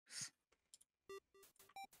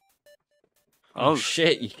Oh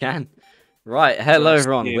shit, you can. Right, hello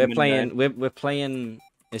everyone. We're playing. We're playing.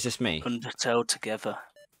 Is this me? Undertale Together.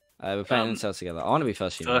 We're playing Undertale Together. I want to be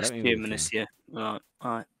first human. First human is you. Right.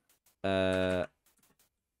 RACCOON.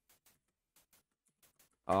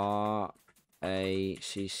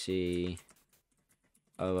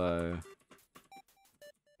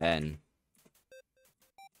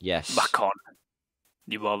 Yes. Lack-on.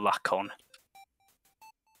 You are Lack-on.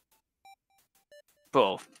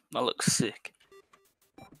 Bro, that looks sick.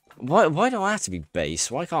 Why do I have to be base?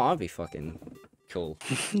 Why can't I be fucking cool?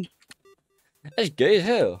 That's gay as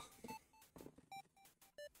hell.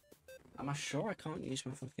 Am I sure I can't use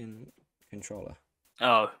my fucking controller?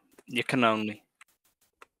 Oh, you can only.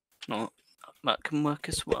 No, that can work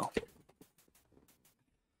as well.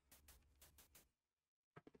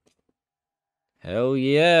 Hell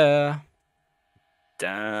yeah.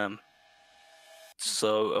 Damn.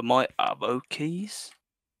 So, am I arrow keys?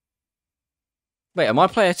 Wait, am I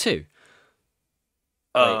player 2?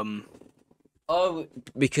 Wait. Oh,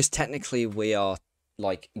 because technically we are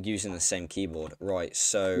like using the same keyboard, right?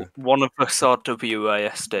 So one of us are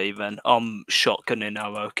WASD then. I'm shotgunning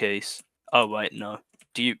arrow keys. Oh wait, no.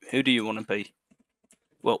 Who do you want to be?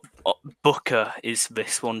 Well, Booker is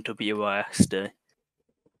this one WASD.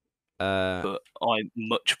 But I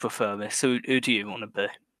much prefer this. Who do you want to be?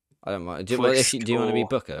 I don't mind. Do you want to be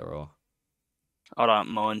Booker or? I don't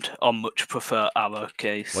mind. I much prefer arrow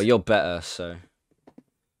keys. Well, you're better, so.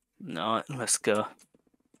 No, let's go.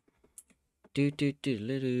 Look at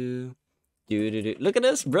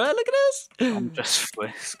us, bro. Look at us. I'm just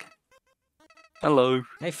Frisk. Hello.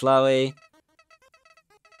 Hey, Flowey.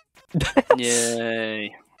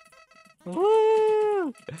 Yay.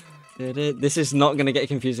 Woo! This is not going to get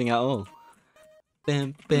confusing at all.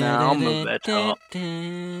 Nah, I'm a red heart.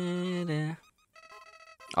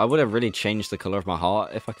 I would have really changed the colour of my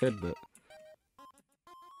heart if I could, but...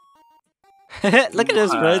 Look at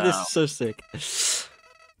this, bro. This is so sick.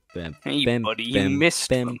 Hey, buddy, you missed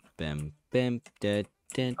them.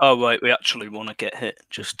 Oh, wait, we actually want to get hit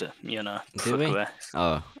just to, progress.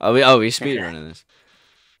 Oh, are we speedrunning this?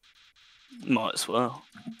 Might as well.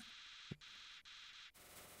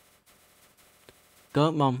 Go,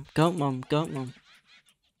 mom. Go, mom. Go, mom.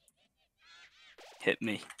 Hit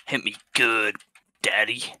me good,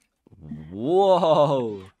 daddy.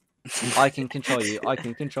 Whoa. I can control you. I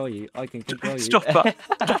can control you. I can control you. Stop that.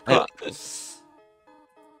 Stop that.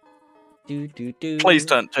 Please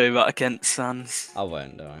don't do that against Sans. I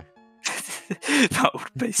won't, do I? That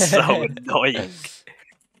would be so annoying.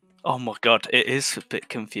 Oh my god, it is a bit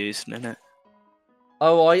confusing, isn't it?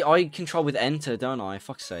 Oh, I control with enter, don't I?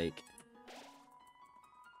 Fuck's sake.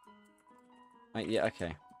 Yeah,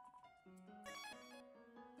 okay.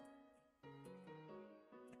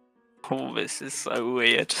 Oh, this is so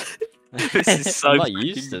weird. This is so I'm not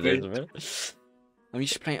used to this, bro. I'm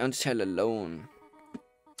used to playing Undertale alone.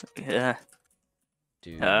 Yeah.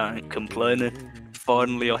 I ain't complaining.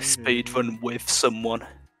 Finally, I speedrun with someone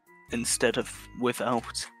instead of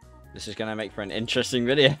without. This is gonna make for an interesting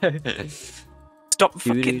video. Stop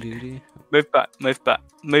fucking. Move back. Move back.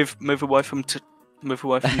 Move away from. Move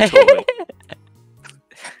away from Tori.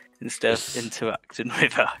 Instead of interacting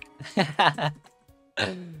with her.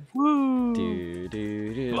 Woo.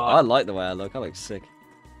 Right. I like the way I look. I look sick.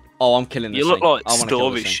 Oh, I'm killing this You look thing. like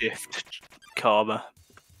Story Shift Karma.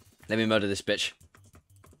 Let me murder this bitch.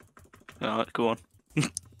 Alright, go on.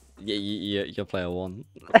 Yeah, you're player 1.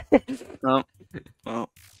 Oh. Well.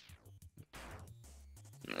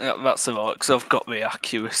 Yeah, that's alright, because I've got the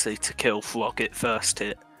accuracy to kill Frogget first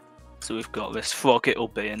hit. So we've got this. Frogget will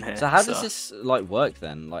be in here. So how does this like work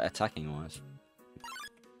then, like attacking wise?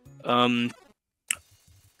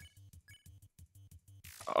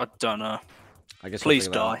 I don't know. I guess please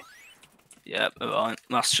die. Yeah, alright.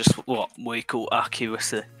 That's just what we call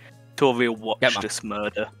accuracy. Tori will watch this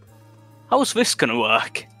murder. How's this gonna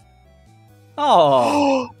work?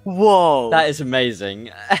 Oh! Whoa! That is amazing.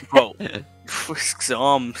 Bro, Frisk's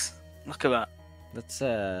arms. Look at that. That's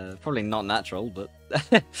probably not natural, but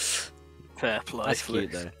fair play. That's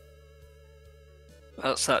cute though.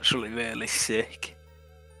 That's actually really sick.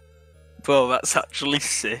 Bro, that's actually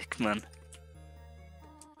sick, man.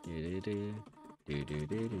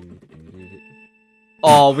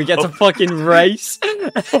 Oh, we get to fucking race!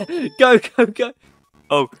 Go!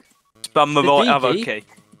 Oh, spam the right arrow key.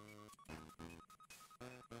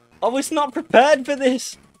 I was not prepared for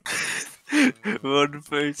this! Run,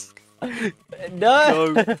 Frisk.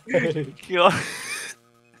 No! Go.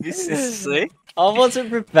 This is sick. I wasn't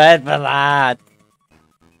prepared for that!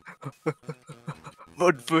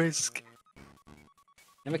 Run, Frisk.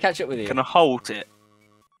 Let me catch up with you. Can I hold it?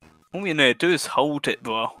 All you need to do is hold it,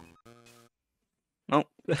 bro. Oh,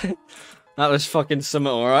 That was fucking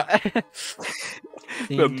something, alright.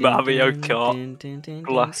 the Mario Kart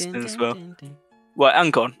blasting as well. Wait,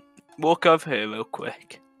 hang on. Walk over here real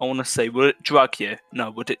quick. I want to see, would it drag you? No,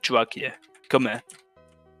 would it drag you? Come here.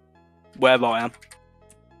 Where I am.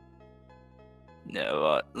 Yeah,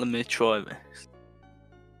 right, let me try this.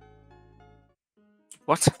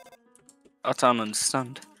 What? I don't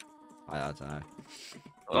understand. I don't know.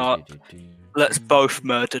 Right, let's both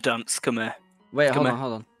murder dance, come here. Wait, Come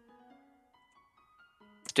hold on.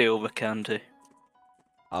 Steal the candy.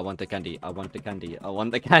 I want the candy. I want the candy. I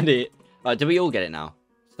want the candy. Do we all get it now?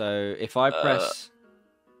 So if I press...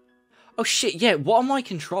 Oh shit, yeah, what are my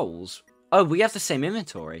controls? Oh, we have the same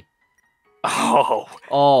inventory.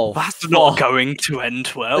 Oh, that's not going to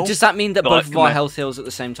end well. Does that mean that both of our health heals at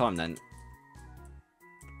the same time then?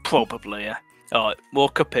 Probably, yeah. Alright,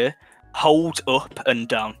 walk up here. Hold up and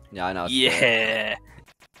down. Yeah, I know. Yeah.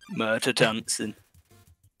 Murder dancing.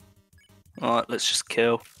 Alright, let's just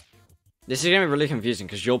kill. This is going to be really confusing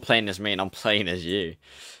because you're playing as me and I'm playing as you.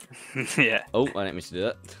 Yeah. Oh, I didn't mean to do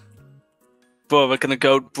that. Bro, we're gonna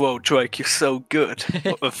go, bro, Drake, you're so good.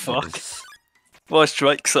 What the fuck? Why is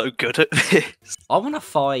Drake so good at this? I want to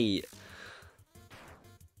fight.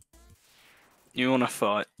 You want to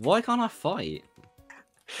fight? Why can't I fight?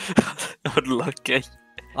 Unlucky.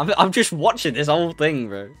 I'm just watching this whole thing,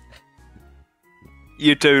 bro.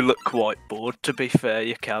 You do look quite bored, to be fair,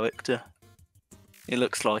 your character. He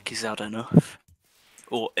looks like he's had enough.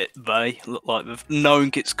 Or they look like they've...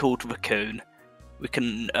 Knowing it's called Raccoon, we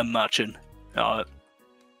can imagine. Are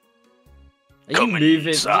you moving?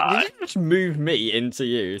 Did you just move me into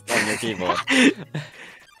you on your keyboard?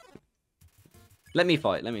 Let me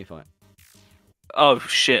fight. Oh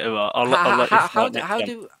shit! I'll let you fight. How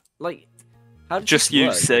do just use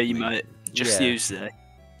work, Z, mate. Just use Z.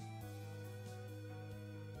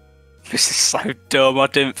 This is so dumb. I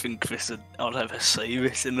didn't think I'd ever see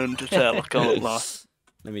this in Undertale. I can't lie.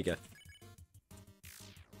 Let me go.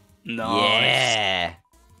 Nice. Yeah.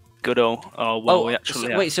 Good old. Oh well, we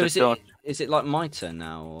actually. Wait, so is it like my turn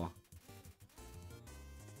now, or?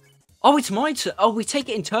 Oh, it's my turn. Oh, we take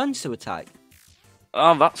it in turns to attack.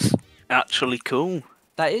 Oh, that's actually cool.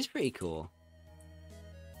 That is pretty cool.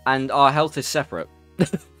 And our health is separate.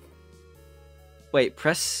 Wait,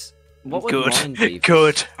 press. What would mine be?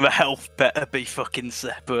 Good. The health better be fucking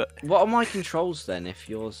separate. What are my controls then? If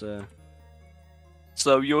yours are.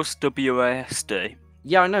 So yours WASD.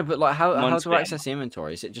 Yeah, I know, but like, how do I access the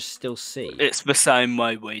inventory? Is it just still C? It's the same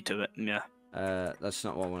way we do it. Yeah. That's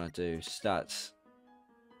not what I want to do. Stats.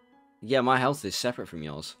 Yeah, my health is separate from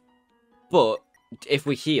yours. But if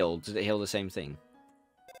we heal, does it heal the same thing?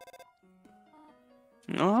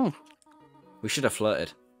 No. We should have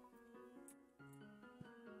flirted.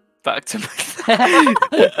 Back to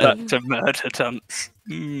back to murder dance.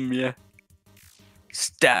 Yeah.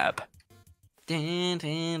 Stab.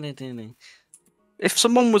 If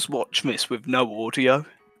someone was watching this with no audio,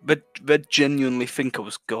 they'd genuinely think I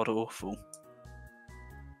was god awful.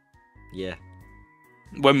 Yeah.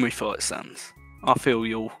 When we fight Sans, I feel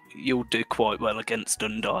you'll do quite well against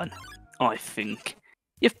Undyne. I think.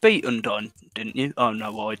 You've beat Undyne, didn't you? Oh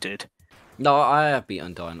no, I did. No, I have beat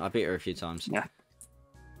Undyne. I beat her a few times. Yeah.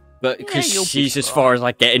 But because she's as far as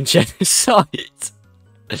I get in genocide.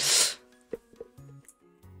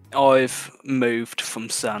 I've moved from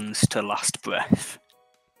Sans to Last Breath.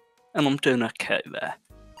 And I'm doing okay there.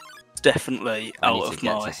 It's definitely out of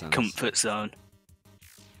my comfort zone.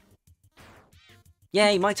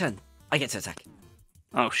 Yay, my turn. I get to attack.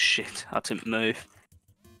 Oh shit, I didn't move.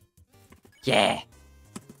 Yeah.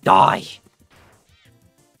 Die.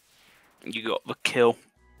 You got the kill.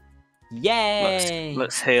 Yay!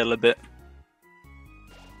 Let's heal a bit.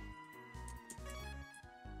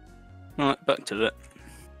 Alright, back to it.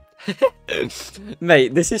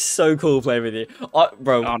 Mate, this is so cool playing with you.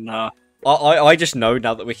 Bro, oh no. I just know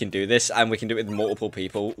now that we can do this, and we can do it with multiple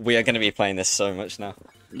people. We are going to be playing this so much now.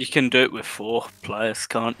 You can do it with 4 players,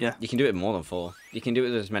 can't you? You can do it more than 4. You can do it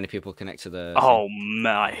with as many people connect to the... Oh,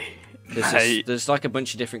 my. There's like a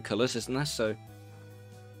bunch of different colours, isn't there? So...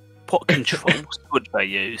 What controls would they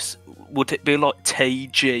use? Would it be like T,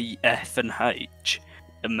 G, F, and H?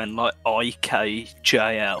 And then like I, K,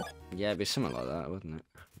 J, L? Yeah, it'd be something like that, wouldn't it?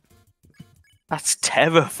 That's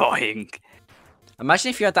terrifying.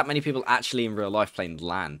 Imagine if you had that many people actually in real life playing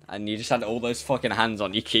LAN, and you just had all those fucking hands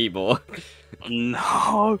on your keyboard.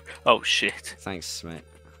 No. Oh shit. Thanks, mate.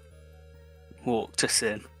 Walked us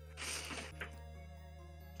in.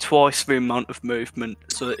 Twice the amount of movement,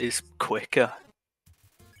 so it is quicker.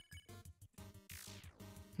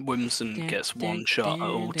 Whimsun gets one shot at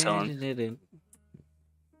all time.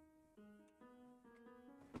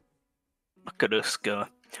 Look at us go.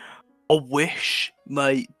 I wish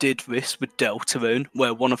they did this with Deltarune,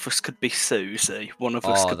 where one of us could be Susie, one of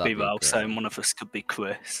us could be that'd be Ralph, great. and one of us could be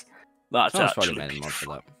Chris. That'd Someone's probably actually made a be mod for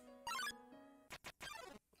that.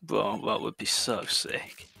 Bro, that would be so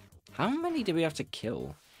sick. How many do we have to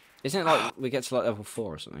kill? Isn't it like we get to like level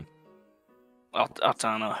 4 or something? I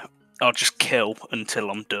don't know. I'll just kill until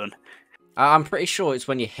I'm done. I'm pretty sure it's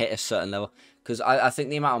when you hit a certain level. Because I think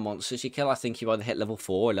the amount of monsters you kill, I think you either hit level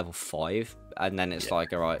 4 or level 5. And then it's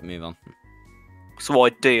like, alright, move on. So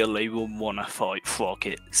ideally we'll want to fight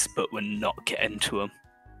Froggets, but we're not getting to them.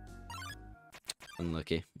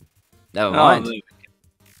 Unlucky. Never mind.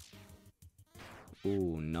 Oh,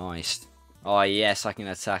 Ooh, nice. Oh, yes, I can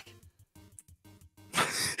attack.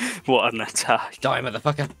 what an attack. Die,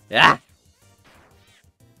 motherfucker. Yeah.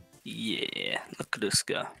 Yeah, look at this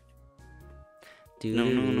guy.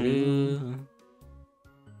 No.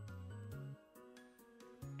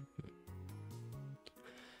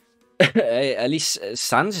 Hey, at least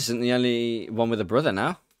Sans isn't the only one with a brother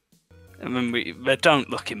now. I mean, they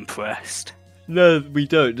don't look impressed. No, we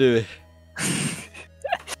don't, do we?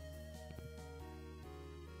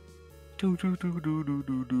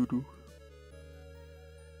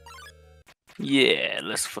 Yeah,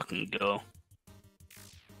 let's fucking go.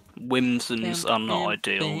 Whimsons are not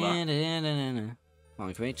ideal, though. Hold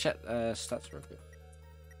on, can we check stats real quick?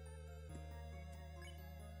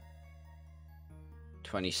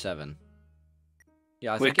 27.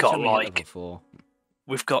 Yeah, I We've think it's got, only hit like- level 4.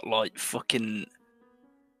 We've got like fucking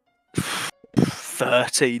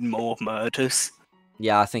 13 more murders.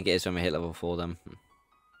 Yeah, I think it is when we hit level 4 then.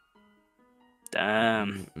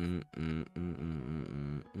 Damn.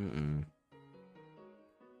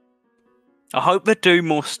 I hope they do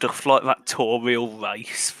more stuff like that Toriel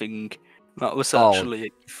race thing. That was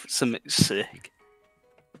actually something sick.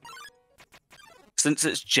 Since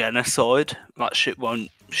it's genocide, that shit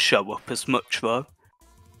won't show up as much though.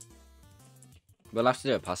 We'll have to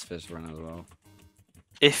do a pacifist run as well.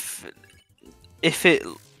 If it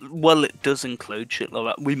it does include shit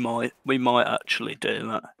like that, we might actually do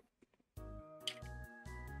that.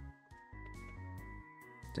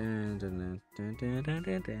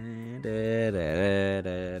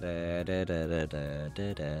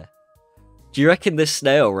 Do you reckon this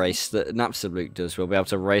snail race that Napstablook does will be able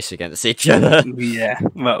to race against each other? Yeah,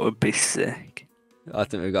 that would be sick. I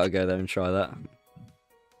think we've got to go there and try that.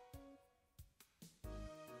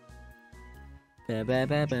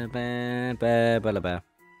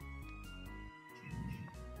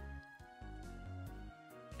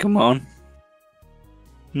 Come on.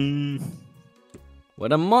 Where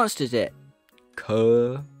the monsters at?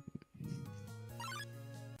 Cuh.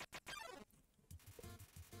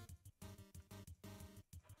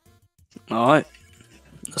 Alright.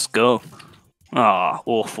 Let's go. Ah,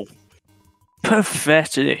 awful.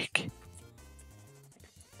 Pathetic.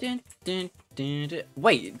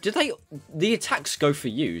 Wait, did they? The attacks go for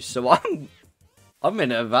you, so I'm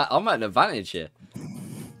at an advantage here.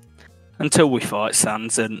 Until we fight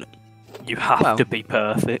Sans, and you have to be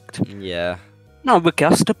perfect. Yeah. No, we're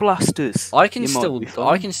Gaster Blasters. I can still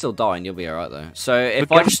die, and you'll be alright though. So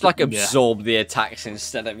if I just like absorb the attacks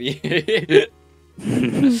instead of you,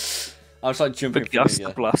 I was like jumping. But Gaster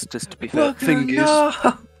Blasters, to be fair, thing is,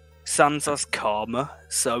 Sans has karma,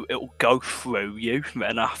 so it'll go through you,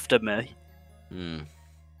 then after me.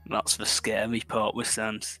 That's the scary part with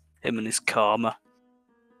Sans. Him and his karma.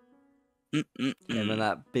 Him and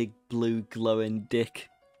that big blue glowing dick.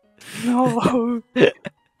 No.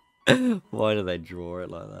 Why do they draw it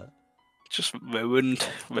like that? Just ruined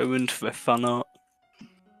the fan art.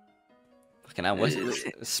 Fucking hell, it's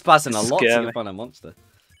spazzing a lot to find a monster.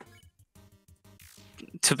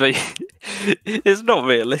 To be, it's not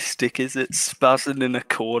realistic, is it? Spazzing in a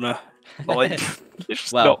corner, like.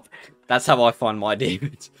 Well, that's how I find my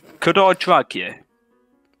demons. Could I drag you?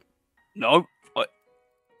 No,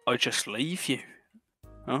 I just leave you.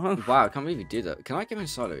 Oh. Wow, I can't believe you did that. Can I get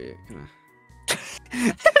inside of you? Come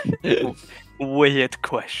on. Weird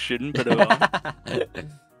question, but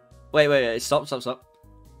wait, stop.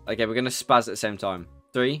 Okay, we're gonna spaz at the same time.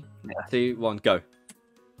 3, 2, 1, go.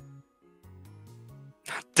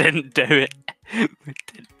 Didn't do it.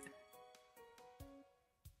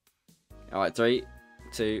 Alright, 3,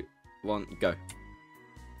 2, 1, go.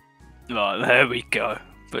 Right, there we go.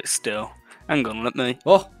 But still. Hang on, let me.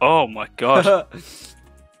 Oh my god.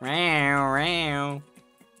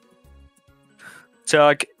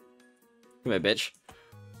 Tag. Come here, bitch.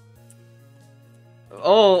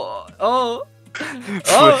 Oh.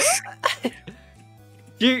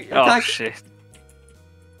 You Oh attack. shit.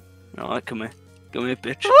 Alright, come here. Come here,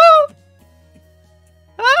 bitch.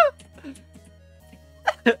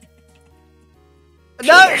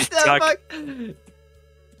 No, Tag. fuck.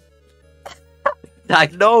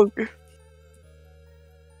 Tag. No!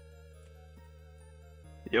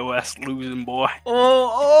 Your ass losing, boy.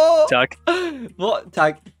 Oh, Tag. What?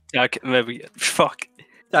 Tag. Tag. There we go. Fuck.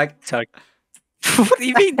 Tag. Tag. What do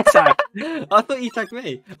you mean, tag? I thought you tagged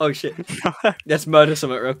me. Oh shit. Let's murder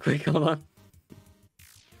something real quick. Hold on.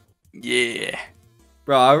 Yeah.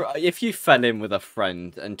 Bro, if you fell in with a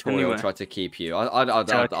friend and Tori Anyway. tried to keep you,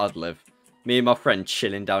 I'd live. Me and my friend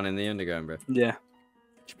chilling down in the underground, bro. Yeah.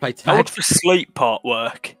 Just play How would tag. the sleep part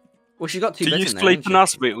work? Well, she got two Do beds you in there, sleep didn't in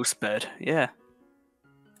hospital's bed? Yeah.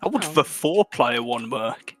 How would Oh. the 4-player one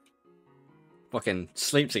work? she? Fucking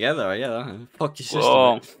sleep together, yeah. Fuck your sister,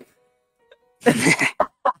 Whoa.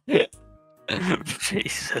 mate.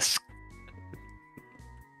 Jesus.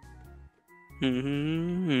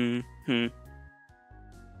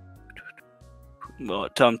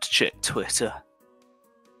 Right, time to check Twitter.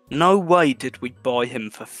 No way did we buy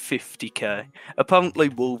him for 50k. Apparently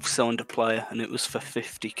Wolves signed a player and it was for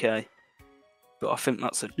 50k. But I think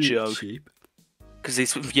that's a joke. Cheap. Because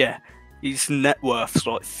his net worth's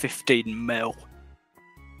like 15 mil.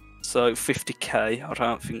 So 50k, I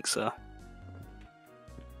don't think so.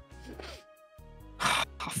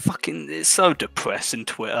 It's so depressing,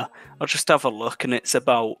 Twitter. I'll just have a look and it's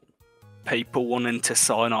about people wanting to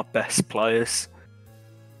sign our best players.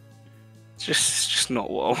 It's just not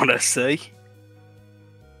what I want to see.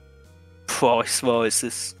 Price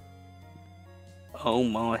rises. Oh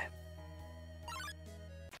my.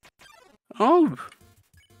 Oh.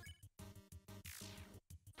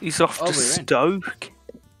 He's off to we're in. Stoke.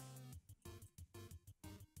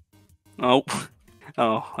 Oh.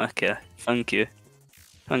 Oh, okay. Thank you.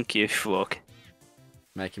 Thank you, Frog.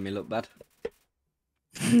 Making me look bad.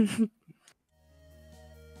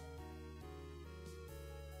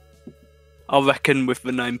 I reckon with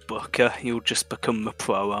the name Booker, you'll just become the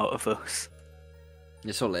pro out of us.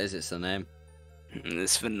 That's all it is, it's the name.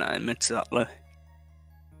 It's the name, exactly.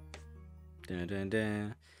 Dun, dun,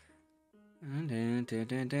 dun. Dun, dun, dun,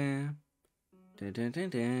 dun, dun. Dun, dun, dun,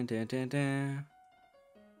 dun, dun, dun, dun.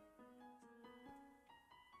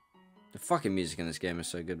 The fucking music in this game is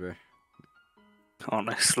so good, bro.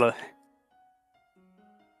 Honestly.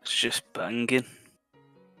 It's just banging.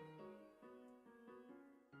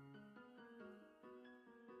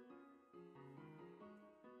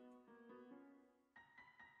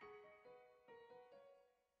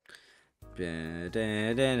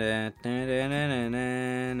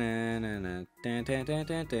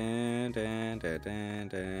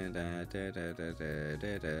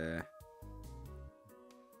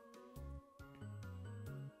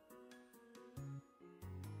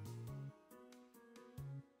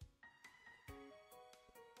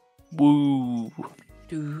 Woo.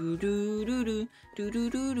 Do, do, do, do, do, do, do,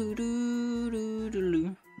 do, do, do,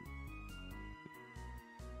 do.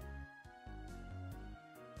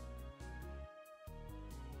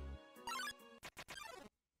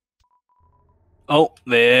 Oh,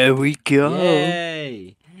 there we go.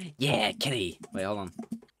 Yay! Yeah, kitty. Wait, hold on.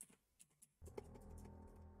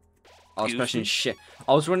 I was pressing shift.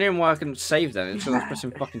 I was wondering why I couldn't save then. It's because I was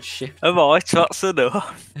pressing fucking shift. Alright, that's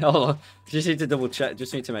enough. Hold on. Just need to double check.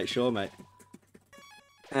 Just need to make sure, mate.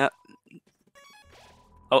 Yeah.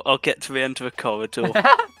 I'll get to the end of the corridor.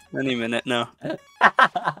 Any minute now.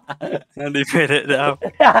 Any minute now.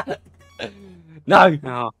 No!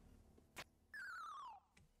 Oh.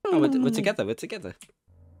 Oh, we're together. We're together.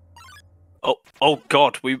 Oh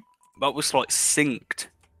God, that was like synced.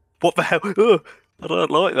 What the hell? Ugh, I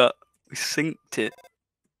don't like that. We synced it.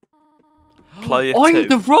 Player I'm 2.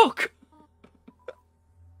 the Rock!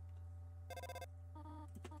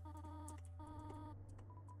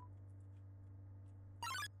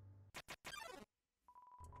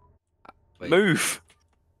 Wait. Move.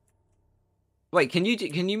 Wait, can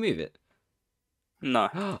you move it?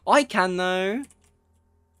 No. I can though.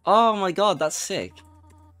 Oh my god, that's sick.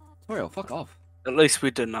 Toriel, fuck off. At least we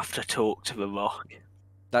didn't have to talk to the Rock.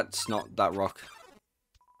 That's not that Rock.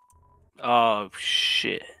 Oh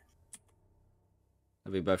shit.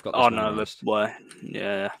 We both got this Oh no, memorized. the way.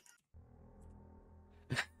 Yeah.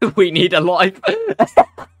 We need a life. Oh,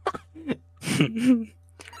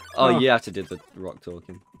 Oh. you have to do the Rock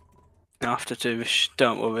talking. I have to do this.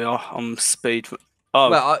 Don't worry, I'm speed.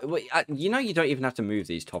 Oh. Well, you know you don't even have to move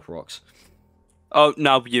these top rocks. Oh,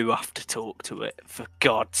 now you have to talk to it, for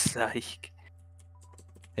God's sake.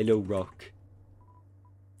 Hello, Rock.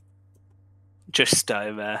 Just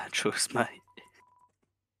stay there, trust me.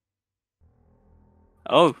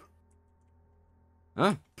 Oh,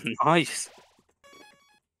 Huh? nice.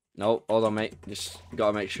 No, hold on, mate. Just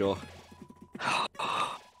gotta make sure.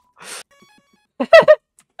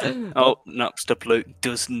 Oh, Napster Blue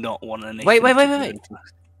does not want anything. Wait. to do with this.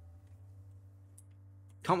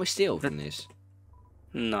 Can't we steal from these?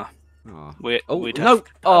 No. Oh, We'd no! have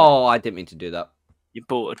to pay. Oh, I didn't mean to do that. You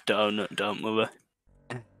bought a donut, don't we?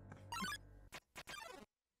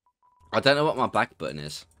 I don't know what my back button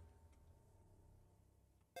is.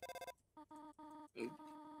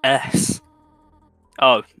 S.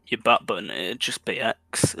 Oh, your back button, it'd just be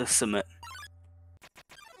X or something.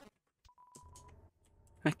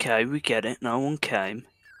 Okay, we get it. No one came.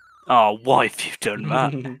 Oh, why have you done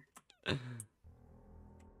that?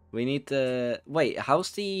 We need to... Wait,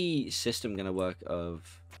 how's the system gonna work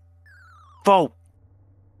of... Vault.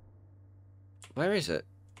 Where is it?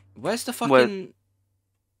 Where's the fucking...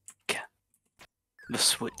 The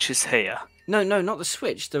switch is here. No, not the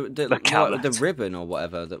switch. The ribbon or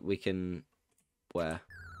whatever that we can wear.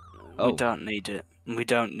 We don't need it. We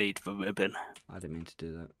don't need the ribbon. I didn't mean to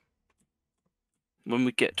do that. When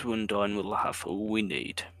we get to Undyne, we'll have all we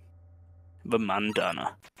need. The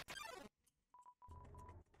bandana.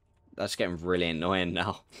 That's getting really annoying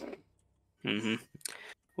now.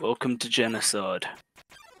 Welcome to Genocide.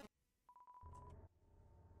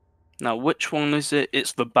 Now, which one is it?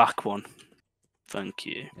 It's the back one. Thank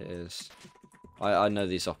you. It is. I know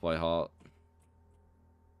these off by heart.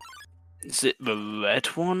 Is it the red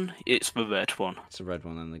one? It's the red one. It's the red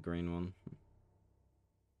one and the green one.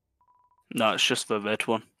 No, it's just the red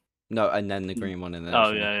one. No, and then the green one and then...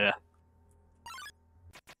 Oh, yeah.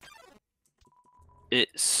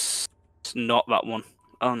 It's not that one.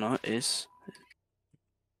 Oh, no, it is.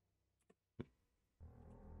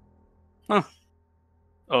 Huh.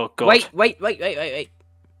 Oh, God. Wait.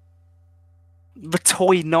 The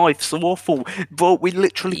toy knife's awful. Bro, we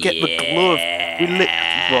literally get the glove.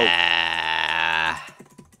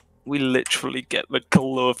 We literally get the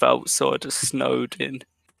glove outside of Snowdin.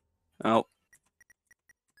 Oh.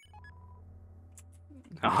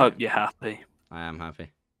 I hope you're happy. I am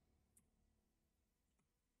happy.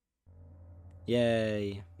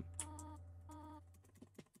 Yay.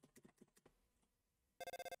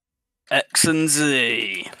 X and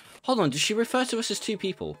Z. Hold on, does she refer to us as two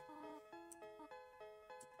people?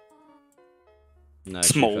 No.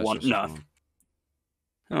 Small one, no.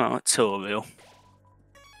 Oh, it's Toriel.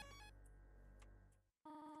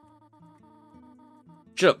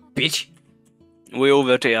 Shut up, bitch! We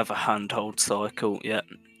already have a handhold cycle, yeah.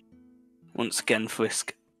 Once again,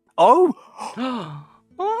 Frisk. Oh! Oh!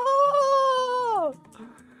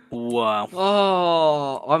 Wow.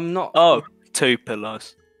 Oh, I'm not... Oh, 2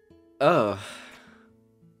 pillows. Oh.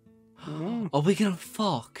 Are we gonna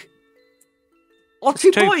fuck? Oh, It's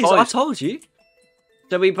two two boys, boys. I told you.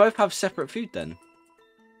 So we both have separate food then?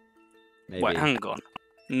 Maybe. Wait, hang on.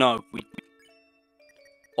 No, we...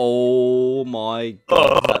 Oh my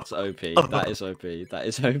god, that's OP. That is OP. That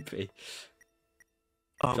is OP.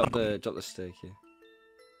 Drop the steak here.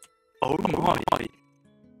 Oh my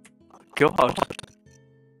god.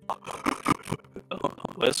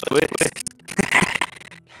 Where's Frisk?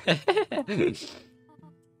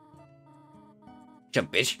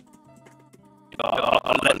 Jump, bitch.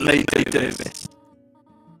 Let me do this.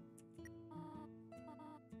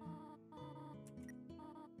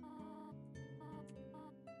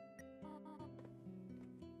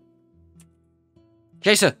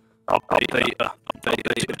 Chaser! I'll beat her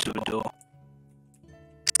to the door.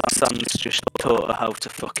 Sam's just taught her how to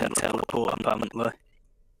fucking teleport, apparently.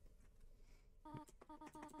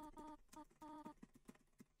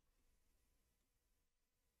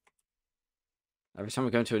 Every time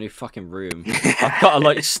we go into a new fucking room, I've got to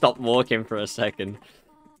like stop walking for a second.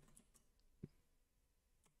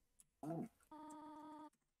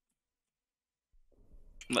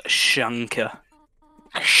 Shanker.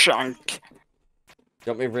 Shank.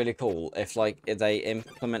 That'd be really cool if they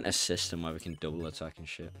implement a system where we can double attack and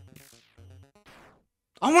shit.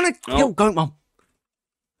 I want to kill Goat Mom.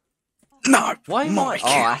 No. Why am I? Oh,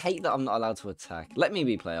 I hate that I'm not allowed to attack. Let me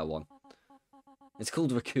be player 1. It's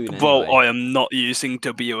called Raccoon anyway. Well, I am not using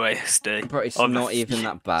WASD. Bro, it's not even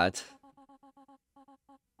that bad.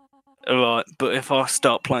 Alright, but if I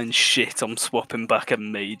start playing shit, I'm swapping back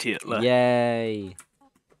immediately. Yay.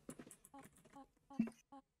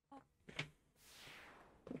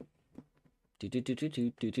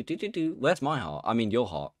 Where's my heart? I mean, your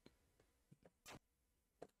heart.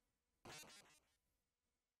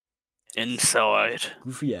 Inside.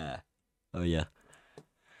 Yeah. Oh, yeah.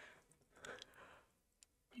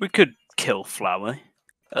 We could kill Flower.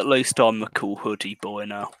 At least I'm the cool hoodie boy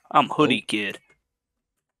now. I'm hoodie kid.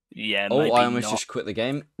 Yeah, Oh, maybe I almost not. just quit the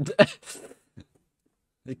game.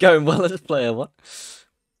 Going well as player one.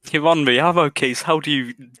 You're on the arrow keys. How do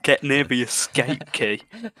you get near the escape key?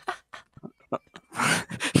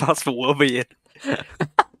 That's worrying.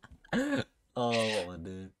 Oh, what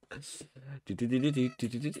am I doing?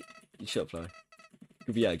 Shut up, Fly.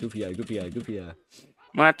 Goofy eye, goofy eye, goofy eye, goofy eye.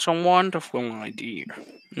 That's a wonderful idea.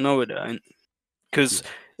 No, it ain't. Because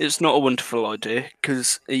it's not a wonderful idea,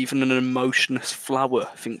 because even an emotionless flower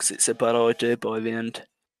thinks it's a bad idea by the end.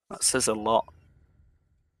 That says a lot.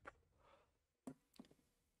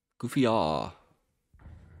 Goofy ah.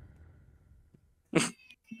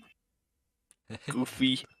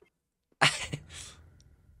 Goofy.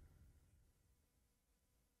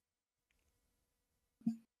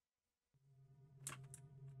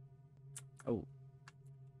 Oh.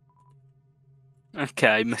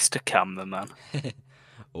 Okay, Mr. Cameraman.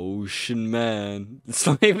 Ocean man. It's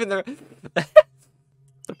not even there.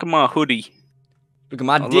 Look at my hoodie. Look at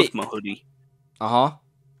my I dick. love my hoodie. Uh-huh.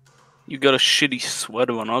 You got a shitty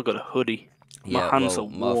sweater on, I got a hoodie. My hands are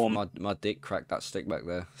warm. My dick cracked that stick back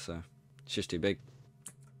there, so it's just too big.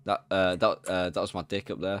 That was my dick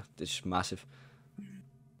up there. It's just massive.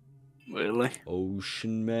 Really?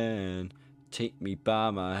 Ocean man, take me by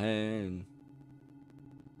my hand.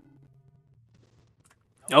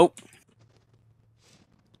 Oh.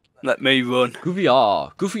 Let me run. Goofy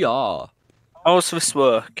ah, goofy ah. How's this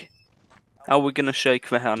work? How are we gonna shake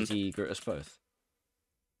the Did hand? he greet us both?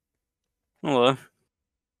 Hello.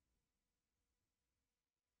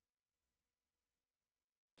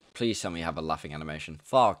 Please tell me you have a laughing animation.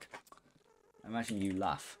 Fuck. Imagine you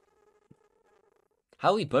laugh. How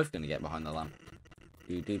are we both gonna get behind the lamp?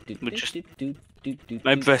 Maybe there's two lamps.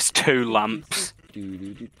 There's two lamps.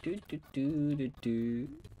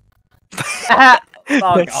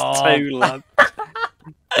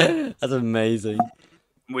 That's amazing.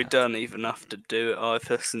 We don't even have to do it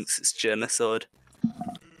either since it's genocide.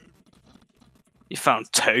 You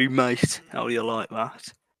found two, mate. How do you like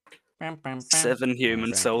that? 7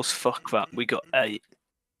 human cells. Fuck that. We got 8.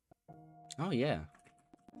 Oh yeah.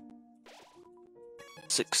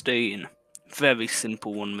 16. Very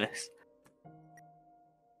simple one, miss.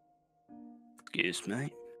 Excuse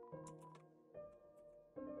me.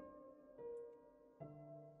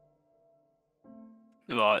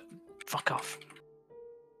 Right. Fuck off.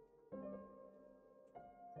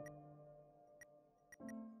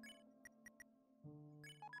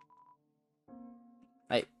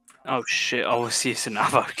 Hey. Oh shit, I was using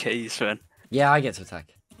arrow keys then. Yeah, I get to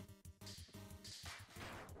attack.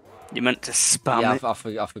 You meant to spam Yeah, it. I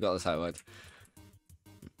forgot that's how it worked.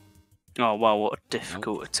 Oh wow, what a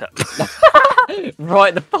difficult attack.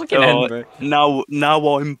 Right, the fucking end, bro.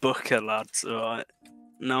 Now I'm Booker, lads. Alright.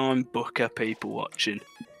 Now I'm Booker. People watching.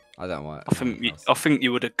 I don't want. I think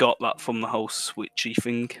you would have got that from the whole switchy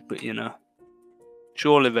thing, but you know,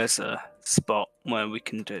 surely there's a spot where we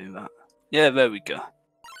can do that. Yeah, there we go.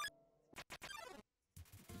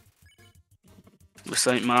 This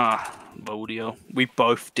ain't my rodeo. We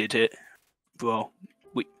both did it, bro.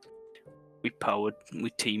 We powered. We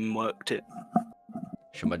teamworked it.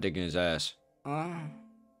 Should my dick in his ass? Oh,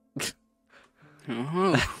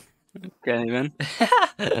 okay then.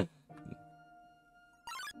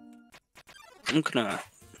 I'm gonna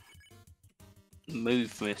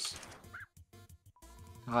move this.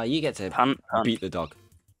 Ah, you get to Pant. beat the dog.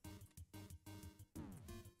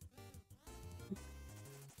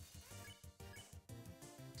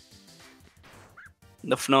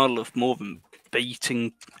 Nothing I love more than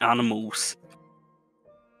beating animals.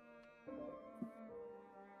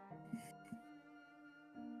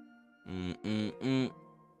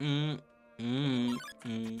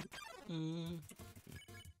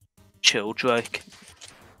 Chill, Drake.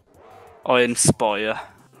 I inspire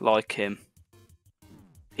like him.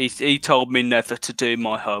 He told me never to do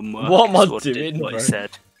my homework. What am I so doing, what bro? he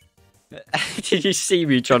said. Did you see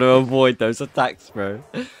me trying to avoid those attacks, bro?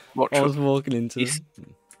 What I was walking into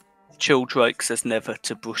them. Chill Drake says never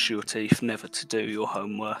to brush your teeth, never to do your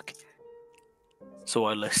homework. So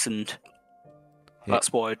I listened. Yeah.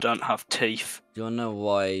 That's why I don't have teeth. Do you wanna know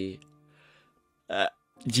why?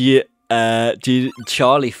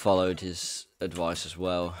 Charlie followed his advice as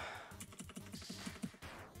well.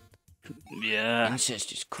 Yeah.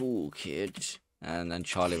 Incest is cool, kids. And then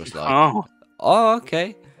Charlie was like, Oh,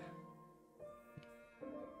 okay.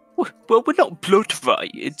 well, we're not blood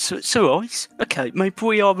related, so it's alright. Okay, maybe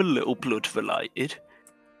we are a little blood related.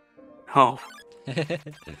 Oh.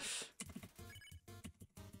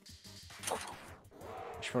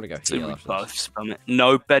 Should probably go So heal we after both this. spam it.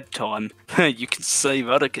 No bedtime. You can say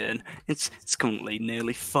that again. It's currently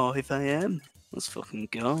nearly 5 AM. Let's fucking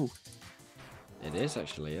go. It is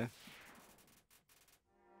actually, yeah.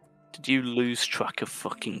 Did you lose track of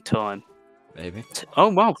fucking time? Maybe. Oh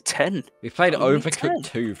wow, 10. We played Only Overcooked 10.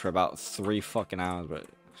 2 for about 3 fucking hours, but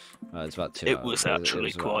it's about 2 hours. It was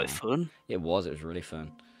actually quite fun. It was really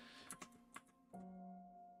fun.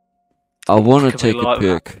 I want to take a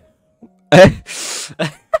pic.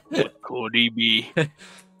 What could he be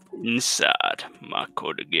inside my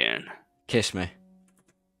cardigan? Kiss me.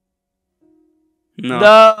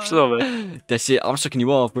 No, sorry. That's it. I'm sucking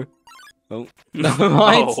you off, bro. Oh, no,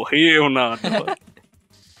 mind. Oh, hell no.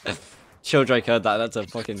 Childrake heard that. That's a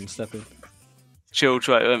fucking step in.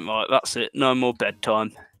 Childrake went right. That's it. No more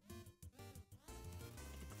bedtime.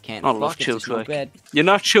 Can't I love Childrake. You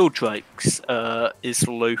know, Childrake's is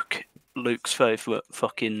Luke's favourite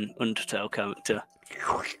fucking Undertale character.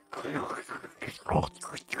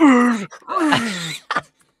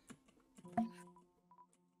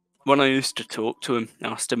 When I used to talk to him, I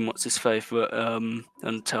asked him what's his favourite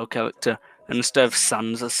Undertale character, and instead of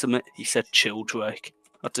Sans or something, he said Childrake.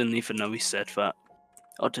 I didn't even know he said that.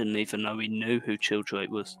 I didn't even know he knew who Childrake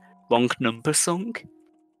was. Wrong number song?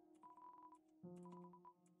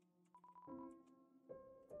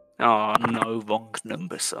 Oh no, wrong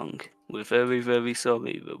number song. We're very, very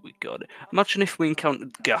sorry that we got it. Imagine if we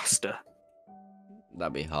encountered Gaster.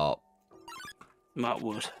 That'd be hot. That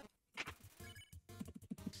would.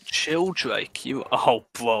 Childrake, you. Oh,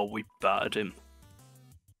 bro, we battered him.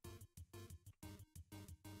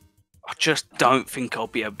 I just don't think I'll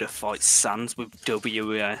be able to fight Sans with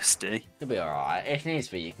WASD. It'll be alright. If needs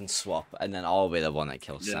be, you can swap, and then I'll be the one that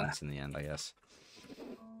kills Sans in the end, I guess.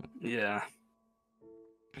 Yeah.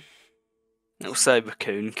 It'll say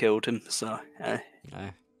Raccoon killed him, so,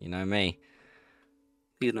 you know me.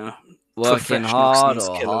 You know. Working hard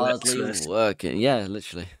or hardly working. Yeah,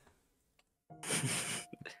 literally.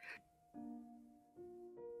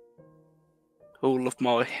 All of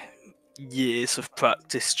my years of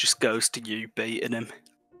practice just goes to you beating him.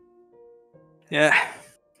 Yeah,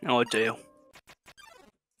 ideal.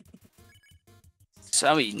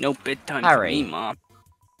 Sorry, no bedtime for me, Mom.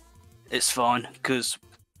 It's fine, because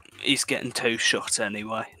he's getting 2 shots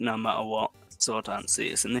anyway, no matter what, so I don't see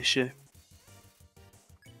it as an issue.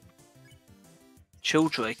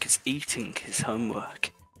 Childrake is eating his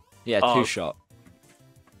homework. Yeah, 2 shot.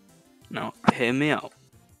 Now, hear me out.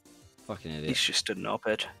 Fucking idiot. He's just a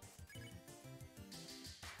knobhead.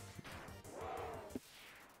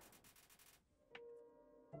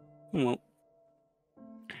 Well.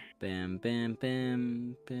 Bam, bam,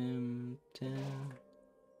 bam, bam, bam.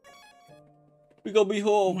 We gonna be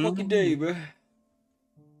whole fucking day, bro.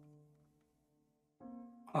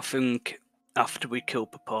 I think after we kill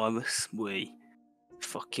Papyrus, we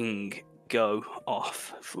fucking go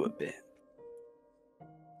off for a bit.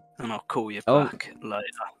 And I'll call you back later.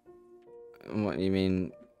 What you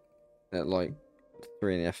mean at like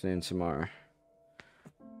 3 in the afternoon tomorrow?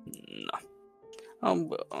 No.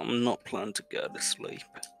 I'm not planning to go to sleep.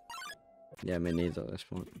 Yeah, me neither at this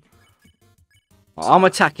point. I'm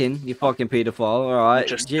attacking, you fucking paedophile, alright?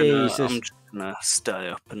 Jesus. I'm just gonna stay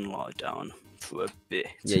up and lie down for a bit.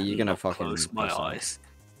 Yeah, you're gonna fucking close my eyes.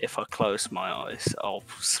 If I close my eyes, I'll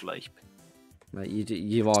sleep. Mate,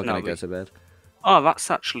 you are gonna go to bed. Oh,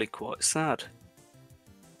 that's actually quite sad.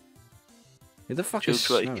 Who the fuck is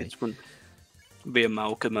Snowy? Be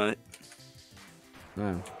amalgamate.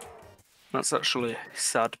 No. That's actually a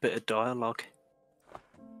sad bit of dialogue.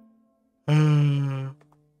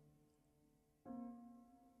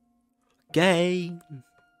 Gay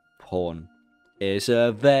porn is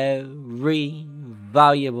a very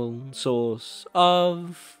valuable source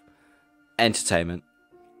of entertainment.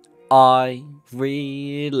 I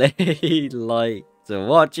really like to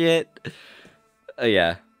watch it.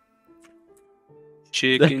 Yeah.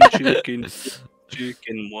 Chicken, chicken,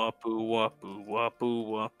 chicken, wapoo, wapoo, wapoo,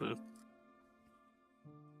 wapoo.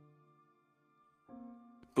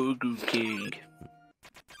 Burger King.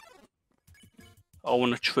 I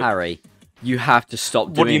want to trick. Harry, you have to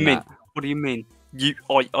stop doing that. What do you mean? What do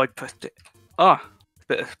you mean? I put it. Ah, a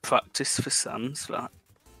bit of practice for Sans, that.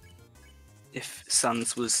 If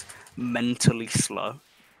Sans was mentally slow.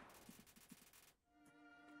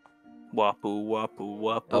 Wapoo, wapoo,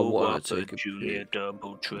 wapoo, wapoo, junior,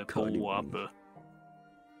 double, triple, wapoo.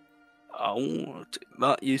 Oh,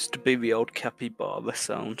 that used to be the old capybara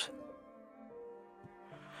sound.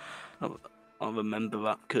 I remember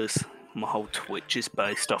that because my whole Twitch is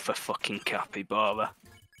based off a fucking capybara.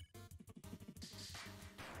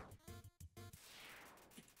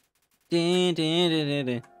 Dun, dun, dun, dun,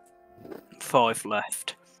 dun. 5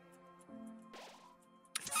 left.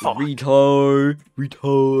 Retard.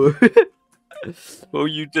 Well,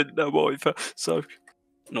 you didn't know either. So,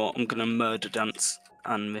 no, I'm gonna murder dance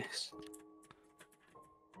and miss.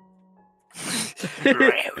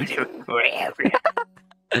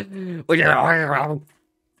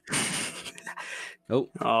 Oh.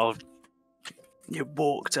 Oh, you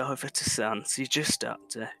walked over to Sans. You just had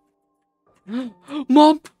to.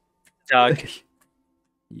 Mom! Doug.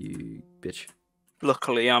 You bitch.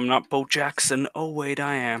 Luckily, I'm not Bo Jackson. Oh, wait,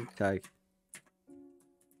 I am. Tag.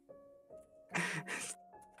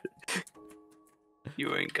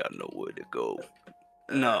 You ain't got nowhere to go.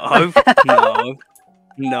 No, no,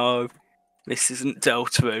 no. This isn't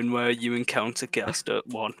Deltarune where you encounter guest at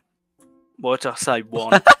 1. What did I say?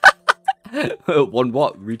 1. 1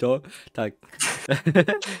 what? Retard? Tag.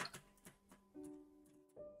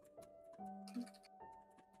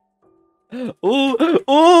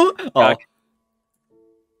 Oh! Tag.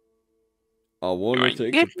 I wanna Right, take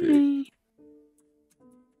a get pic. me.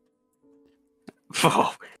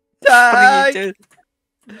 Oh, what Tag! are you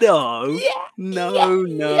doing? No,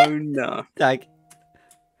 no. Tag.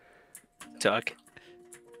 Tag.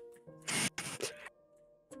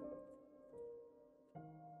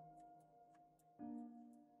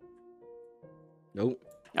 Nope.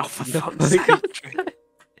 Oh, for No, fuck's sake.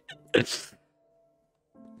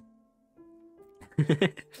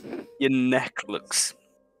 Your neck looks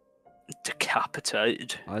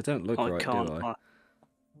decapitated. I don't look right, can't. do I?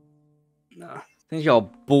 No. I think your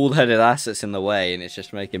bald-headed ass that's in the way, and it's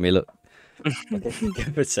just making me look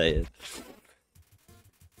decapitated.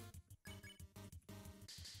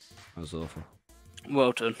 That was awful.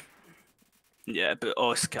 Well done. Yeah, but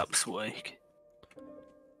Ice Cap's weak.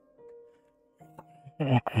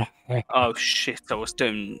 Oh shit, I was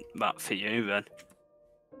doing that for you then.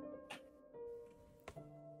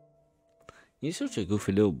 You're such a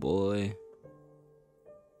goofy little boy.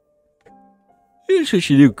 You're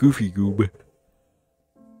such a little goofy goober.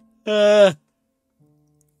 Dun,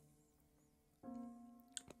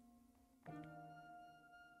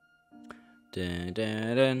 dun,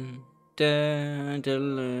 dun, dun, dun,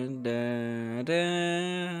 dun, dun,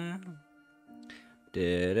 dun.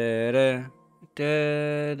 Da, da, da,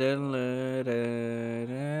 da, da, da, da,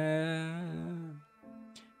 da.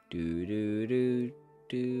 Do, do, do,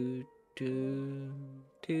 do, do,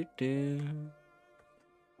 do, do.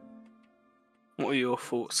 What are your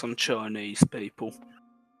thoughts on Chinese people?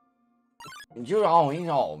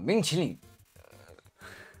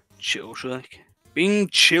 Childrake? Being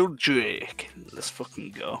Childrake. Let's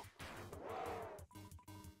fucking go.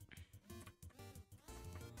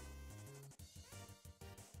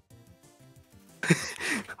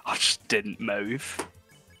 I just didn't move.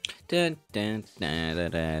 Dun, dun, dun,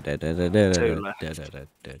 dun, dun, dun, dun, dun, dun, Two dun, left. dun, dun,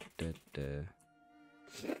 dun, dun,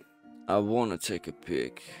 dun. I want to take a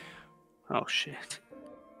pic. Oh shit.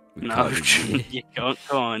 We No, can't you can't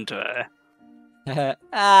go under there.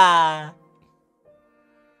 Ah.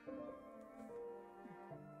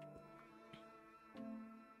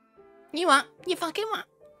 You want? You fucking want?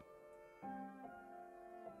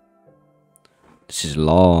 This is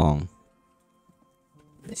long.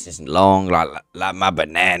 This isn't long like my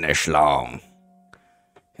banana's long.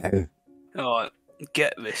 Alright,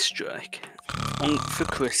 get this, Drake. For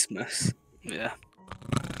Christmas, yeah.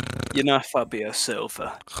 You know Fabio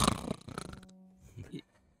Silva.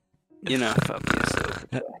 You know Fabio Silva,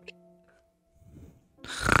 Drake.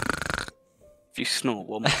 If you snort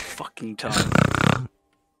one more fucking time,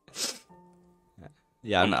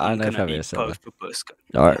 Yeah, I'm I know gonna Fabio eat Silva. both of us.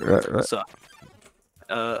 Alright, right. So,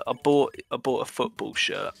 I bought a football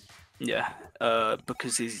shirt. Yeah,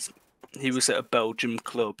 because he was at a Belgium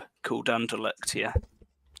club called Anderlecht.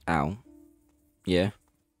 Ow. Yeah.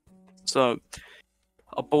 So,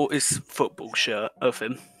 I bought his football shirt of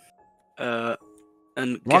him. And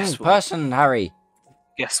Wrong guess what? person, Harry.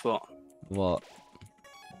 Guess what? What?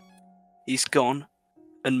 He's gone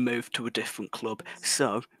and moved to a different club.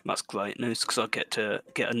 So that's great news because I get to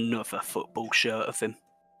get another football shirt of him.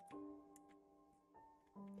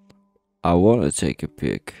 I want to take a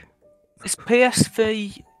pic. Is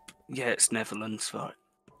PSV? Yeah, it's Netherlands, right?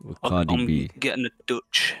 With I'm Cardi B. getting a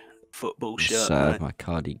Dutch football shirt. Inside Mate. my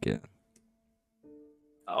cardigan.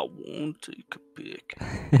 I want to take a pic.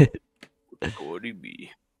 Cardi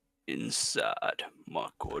B inside my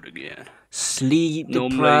cardigan. Sleep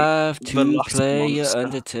Normally, deprived the to last play monster.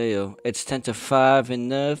 Undertale. It's 10 to 5 in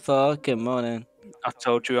the fucking morning. I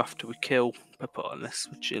told you after we kill Papalis,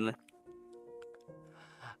 we're chilling.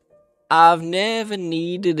 I've never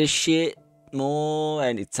needed a shit more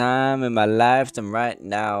any time in my life than right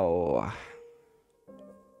now.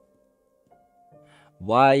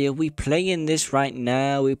 Why are we playing this right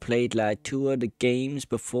now? We played like 2 other games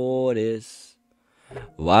before this.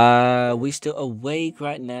 Why we still awake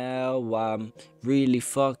right now? Why I'm really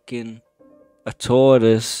fucking a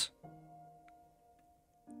tortoise.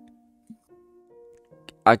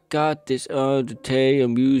 I got this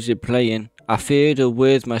Undertale music playing. I fiddle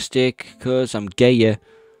with my stick cause I'm gayer.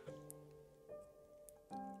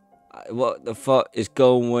 What the fuck is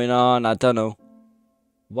going on? I don't know.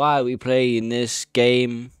 Why are we playing this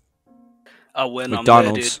game? I went on Reddit,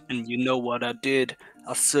 McDonald's. and you know what I did?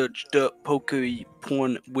 I searched up poker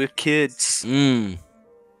porn with kids.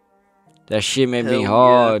 That shit made me Hell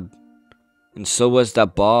hard. And so was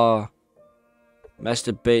that bar.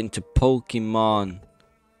 Masturbating to Pokemon.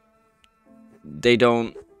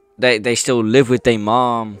 They still live with their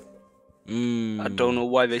mom. I don't know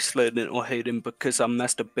why they slating or hating, because I'm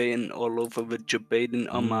masturbating all over the debating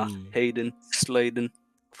on my hating, slating,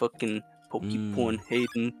 fucking Pokeporn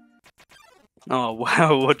hating. Oh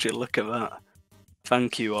wow, would you look at that?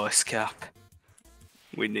 Thank you, Ice Cap.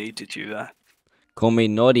 We needed you there. Call me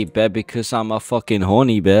Naughty Bear because I'm a fucking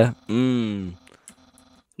horny bear.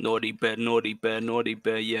 Naughty bear, naughty bear, naughty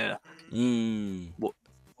bear, yeah.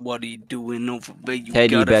 What are you doing over there? You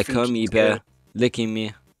Teddy gotta bear, think cummy bear, licking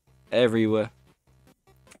me everywhere.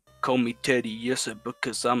 Call me Teddy, yes sir,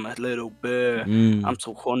 because I'm a little bear. I'm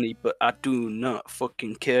so horny, but I do not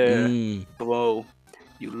fucking care. Bro,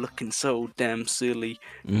 you looking so damn silly.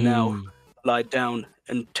 Now, lie down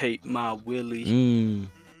and take my willy.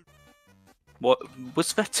 What?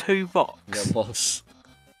 Was there 2 rocks? There was.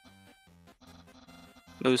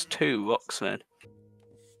 There was 2 rocks then.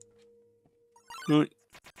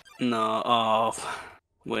 No, oh,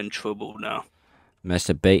 we're in trouble now.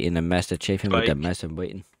 Masturbating and master chafing with the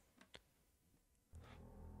masturbating.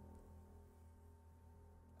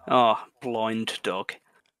 Oh, blind dog.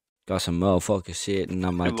 Got some motherfucker shit and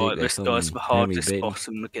on my dick. Right, this guy's the hardest boss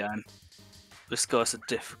in the game. This guy's a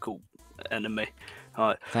difficult enemy.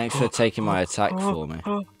 Right. Thanks for taking my attack for me.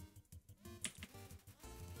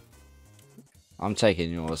 I'm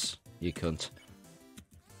taking yours, you cunt.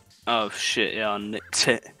 Oh shit, yeah, I nicked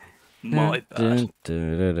it. My bad.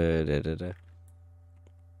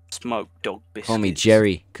 Smoke dog biscuits. Call me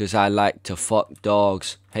Jerry, cause I like to fuck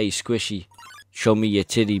dogs. Hey Squishy, show me your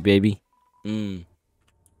titty, baby.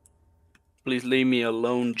 Please leave me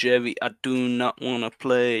alone, Jerry. I do not wanna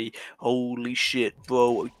play. Holy shit,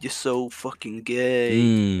 bro, you're so fucking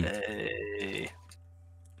gay. Hey.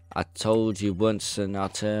 I told you once and I'll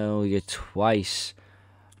tell you twice.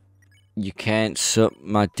 You can't suck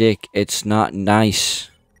my dick, it's not nice.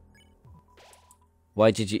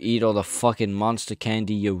 Why did you eat all the fucking monster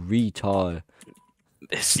candy, you retard?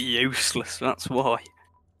 It's useless, that's why.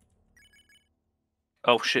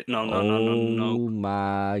 Oh shit, no. Oh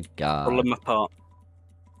my god. Pull them apart.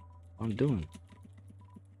 What am I doing?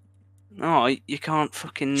 No, you can't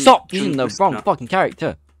fucking... Stop using the wrong fucking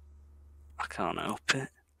character. I can't help it.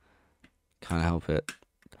 Can't help it.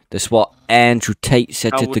 That's what Andrew Tate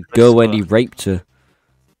said to the girl when he raped her.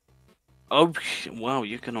 Oh, wow,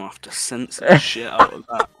 you're gonna have to censor the shit out of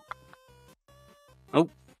that. Oh.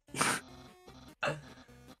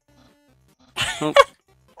 Oh.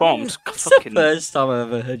 Bombs. It's the first time I've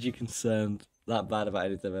ever heard you concerned that bad about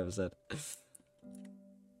anything I've ever said.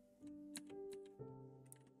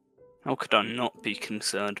 How could I not be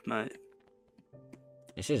concerned, mate?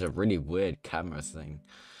 This is a really weird camera thing.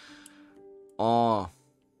 Oh.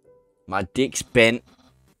 My dick's bent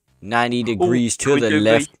 90 degrees to the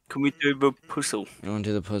left. Can we do the puzzle? You want to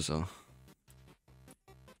do the puzzle?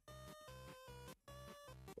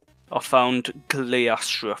 I found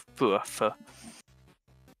Gliastra Further.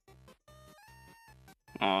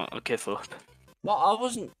 Oh, I give up. Well,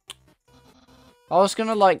 I was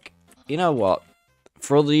gonna, like, you know what?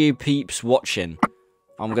 For all of you peeps watching,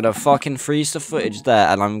 I'm gonna fucking freeze the footage there,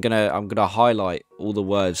 and I'm gonna highlight all the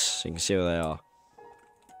words so you can see where they are.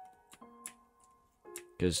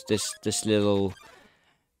 Because this little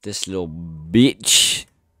bitch.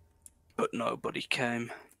 But nobody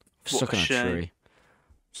came. Stuck on a tree.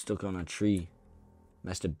 Stuck on a tree.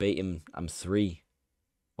 Masturbating. I'm 3.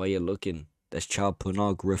 Why you looking? That's child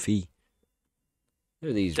pornography. Look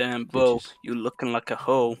at these. Damn, bro, you looking like a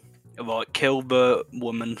hoe. Right, kill the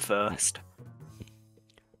woman first.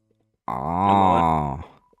 Ah.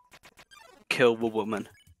 Kill the woman.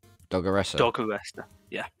 Dog arrester. Dog arrester.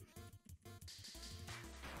 Yeah.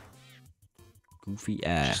 Goofy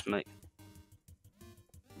ass. Just make...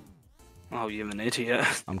 Oh, you're an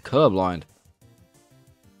idiot. I'm colorblind.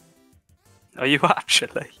 Are you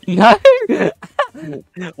actually? No.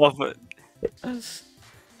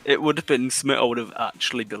 It would have been something I would have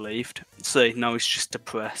actually believed. See, now he's just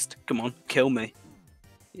depressed. Come on, kill me.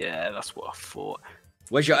 Yeah, that's what I thought.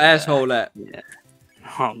 Where's your asshole at? Yeah.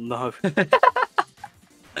 Oh no.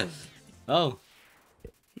 Oh.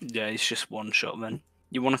 Yeah, it's just one shot then.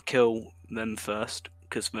 You want to kill them first,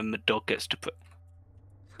 because then the dog gets to put.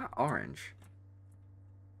 It's not orange.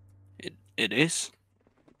 It is.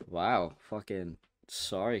 Wow. Fucking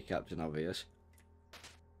sorry, Captain Obvious.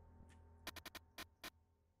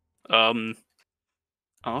 Oh.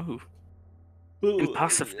 In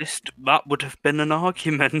pacifist, that would have been an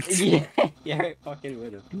argument. Yeah, yeah, it fucking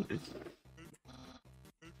would have.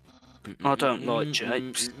 I don't like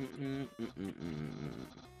japes.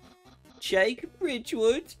 Jake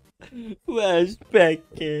Bridgewood? Where's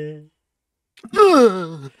Becky?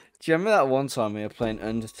 Do you remember that one time we were playing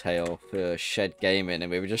Undertale for Shed Gaming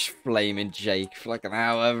and we were just flaming Jake for like an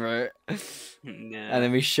hour over it? Yeah. And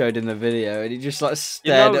then we showed him the video and he just like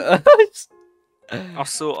stared at us. I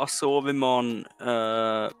saw him on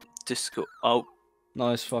Discord. Oh,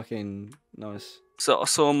 Nice fucking nice. so I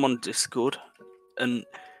saw him on Discord, and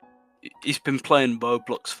he's been playing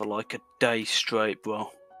Roblox for like a day straight,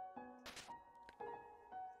 bro.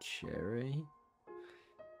 Cherry?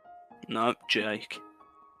 No, Jake.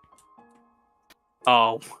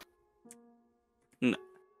 Oh.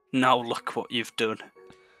 Now look what you've done.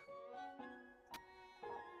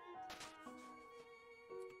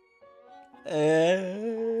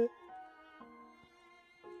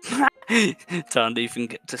 Don't even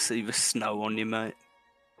get to see the snow on you, mate.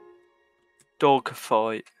 Dog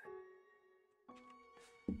fight.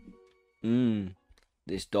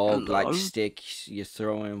 This dog Hello? like sticks. You're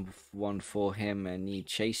throwing one for him and he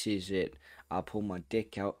chases it. I pull my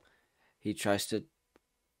dick out. He tries to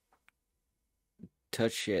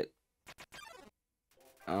touch it.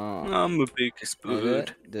 Oh. I'm the biggest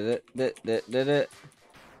bird.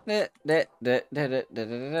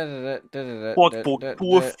 What,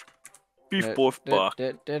 woof? Beef both bark.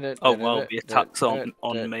 Oh well, the attack's on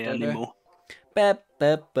me anymore. Thanks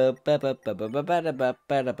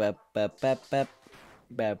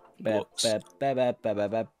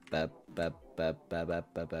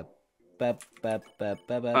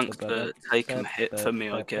for taking a hit for me,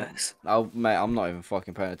 I guess. Oh, mate, I'm not even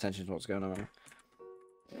fucking paying attention to what's going on.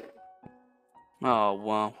 Oh,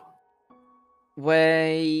 wow.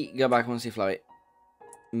 Wait, go back and see Flight.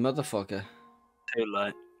 Motherfucker. Too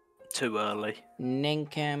late. Too early.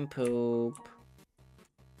 Nincompoop.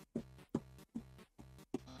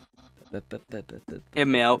 Hear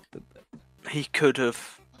me out. He could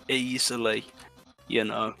have easily,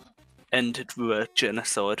 ended the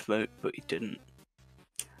genocide vote, but he didn't.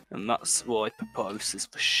 And that's why Papyrus is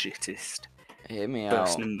the shittest Hear me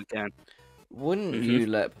person out. in the game. Wouldn't you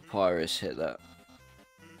let Papyrus hit that?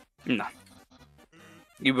 No.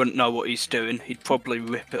 You wouldn't know what he's doing. He'd probably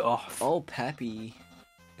rip it off. Oh, Peppy.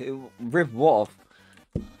 Rip what off?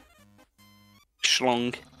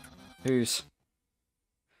 Schlong. Whose?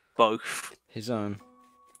 Both. His own.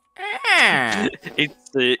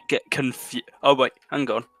 He'd get confused. Oh, wait. Hang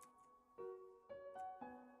on.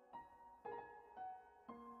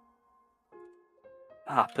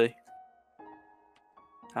 Happy.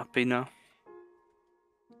 Happy now?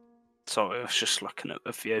 Sorry, I was just looking at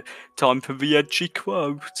the view. Time for the edgy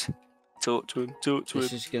quote. Talk to him,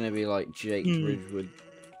 This is gonna be like Jake Bridgewood.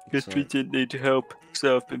 Guess we didn't need help,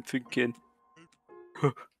 so I've been thinking,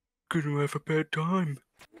 gonna have a bad time.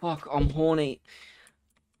 Fuck, I'm horny.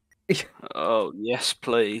 Oh, yes,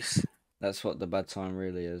 please. That's what the bad time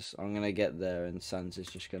really is. I'm gonna get there and Sans is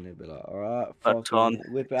just gonna be like, alright, Bad time.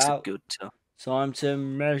 fucking whip it It's a out. good time. Time to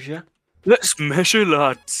measure. Let's measure,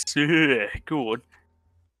 lads. Yeah, go on.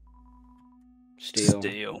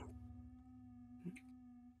 Steal.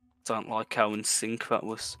 Don't like how in sync that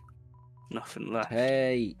was. Nothing left.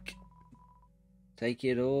 Take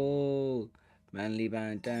it all. Manly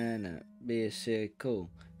bandana, be a circle.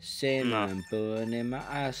 Cinnamon bun in my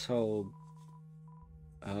asshole.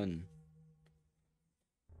 Hun.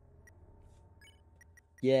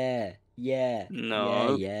 Yeah.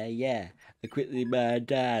 No. Yeah. Equip the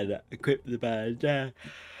bandana. Equip the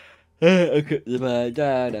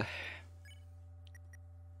bandana.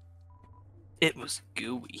 It was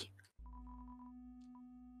gooey.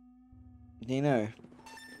 You know,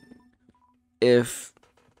 if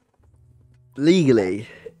legally,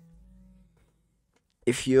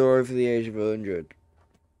 if you're over the age of 100,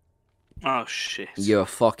 Oh shit. you're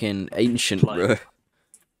fucking ancient, Like- bro.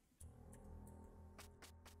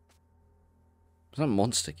 Is that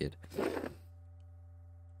Monster Kid?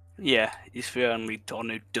 Yeah, he's the only Don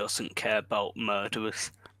who doesn't care about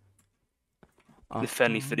murderers. If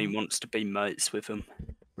anything, he wants to be mates with them.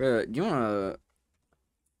 Bro, do you wanna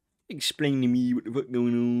explain to me what the fuck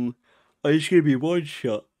going on? Oh, it's gonna be one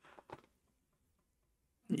shot.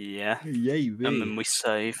 Yeah. Yay, And then we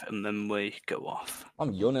save, and then we go off.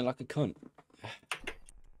 I'm yawning like a cunt.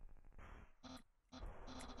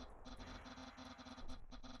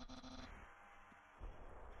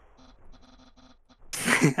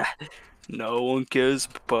 No one cares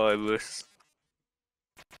papyrus.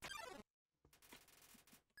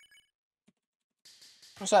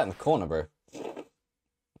 What's that in the corner, bro?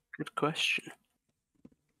 Good question.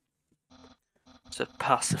 It's a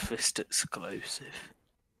pacifist exclusive.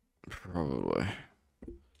 Probably.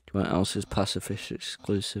 What else is pacifist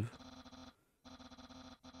exclusive?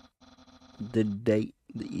 The date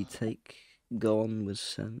that you take go on was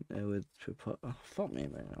sent with. Oh, fuck me,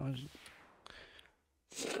 man.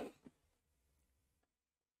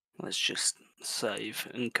 Let's just save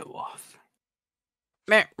and go off.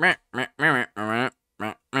 Let's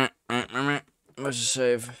just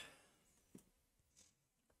save.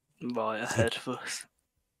 Right ahead of us.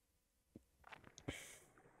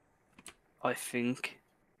 I think.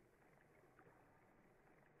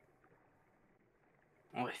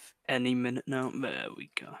 Any minute now. There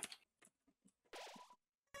we go.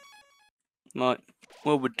 Right.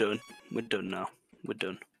 Well, we're done. We're done now. We're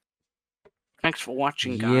done. Thanks for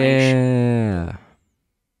watching, guys. Yeah.